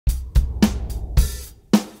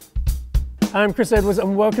I'm Chris Edwards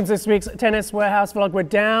and welcome to this week's Tennis Warehouse vlog. We're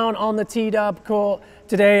down on the T-Dub court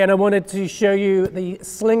today and I wanted to show you the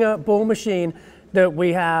Slinger Ball Machine that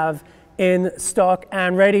we have in stock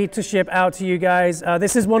and ready to ship out to you guys.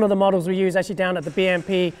 This is one of the models we use actually down at the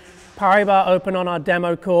BNP Paribas Open on our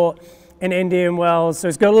demo court in Indian Wells. So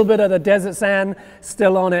it's got a little bit of the desert sand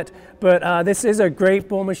still on it, but this is a great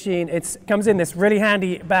ball machine. It comes in this really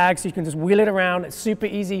handy bag so you can just wheel it around. It's super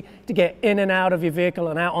easy to get in and out of your vehicle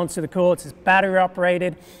and out onto the courts. It's battery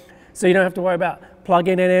operated, so you don't have to worry about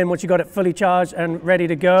plugging it in once you got it fully charged and ready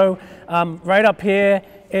to go. Right up here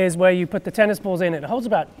is where you put the tennis balls in. It holds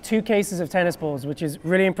about 2 cases of tennis balls, which is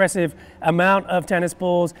really impressive amount of tennis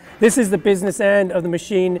balls. This is the business end of the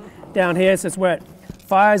machine down here, so it's where it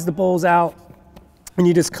fires the balls out, and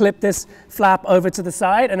you just clip this flap over to the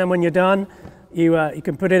side, and then when you're done, you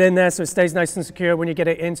can put it in there so it stays nice and secure when you get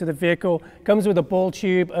it into the vehicle. Comes with a ball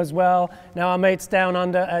tube as well. Now our mates down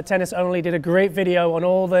under at Tennis Only did a great video on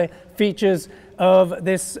all the features of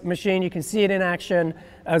this machine. You can see it in action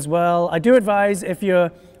as well. I do advise, if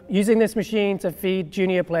you're using this machine to feed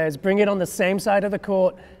junior players, bring it on the same side of the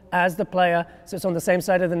court as the player, so it's on the same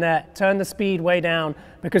side of the net. Turn the speed way down,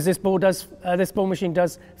 because this ball machine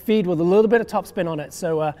does feed with a little bit of topspin on it.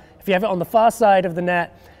 So if you have it on the far side of the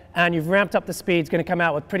net and you've ramped up the speed, it's going to come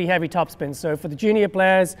out with pretty heavy topspin. So for the junior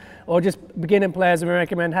players or just beginning players, we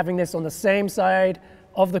recommend having this on the same side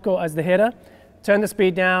of the court as the hitter. Turn the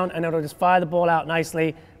speed down and it'll just fire the ball out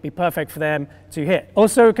nicely. Be perfect for them to hit.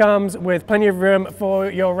 Also comes with plenty of room for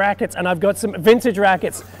your rackets, and I've got some vintage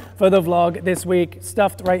rackets for the vlog this week,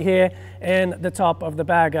 stuffed right here in the top of the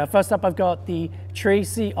bag. First up, I've got the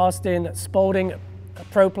Tracy Austin Spalding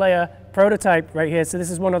Pro Player prototype right here. So this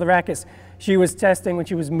is one of the rackets she was testing when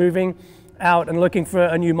she was moving out and looking for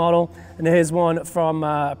a new model. And here's one from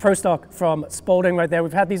Pro Stock from Spalding right there.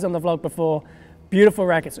 We've had these on the vlog before. Beautiful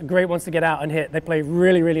rackets, great ones to get out and hit. They play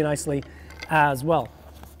really, really nicely as well.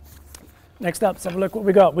 Next up, let's have a look what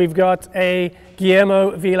we got. We've got a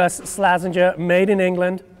Guillermo Vilas Slazenger, made in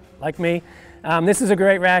England, like me. This is a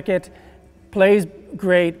great racket, plays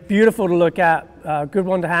great, beautiful to look at, good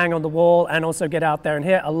one to hang on the wall and also get out there and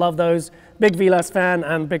hit. I love those. Big Vilas fan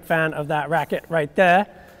and big fan of that racket right there.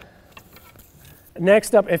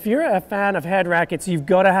 Next up, if you're a fan of head rackets, you've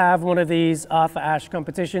got to have one of these Arthur Ashe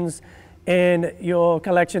competitions in your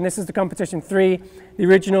collection. This is the competition 3. The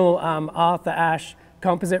original Arthur Ashe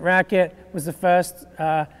composite racket was the first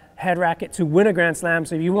head racket to win a Grand Slam,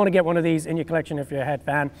 so you want to get one of these in your collection if you're a head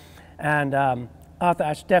fan. And Arthur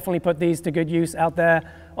Ashe definitely put these to good use out there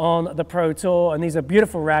on the Pro Tour, and these are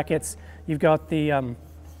beautiful rackets. You've got the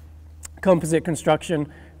composite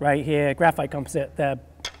construction right here, graphite composite. They're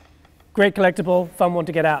great collectible, fun one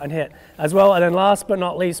to get out and hit as well. And then last but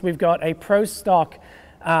not least, we've got a Pro Stock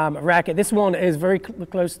racket. This one is very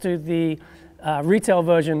close to the retail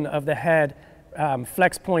version of the head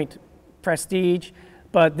Flex Point Prestige,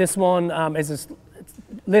 but this one is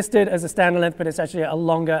listed as a standard length, but it's actually a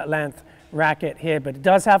longer length racket here. But it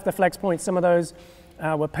does have the Flex Point. Some of those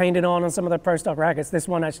were painted on some of the Pro Stock rackets. This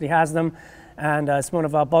one actually has them, and it's one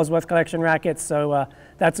of our Bosworth collection rackets, so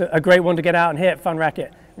that's a great one to get out and hit. Fun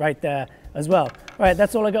racket right there as well. All right,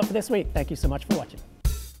 that's all I got for this week. Thank you so much for watching.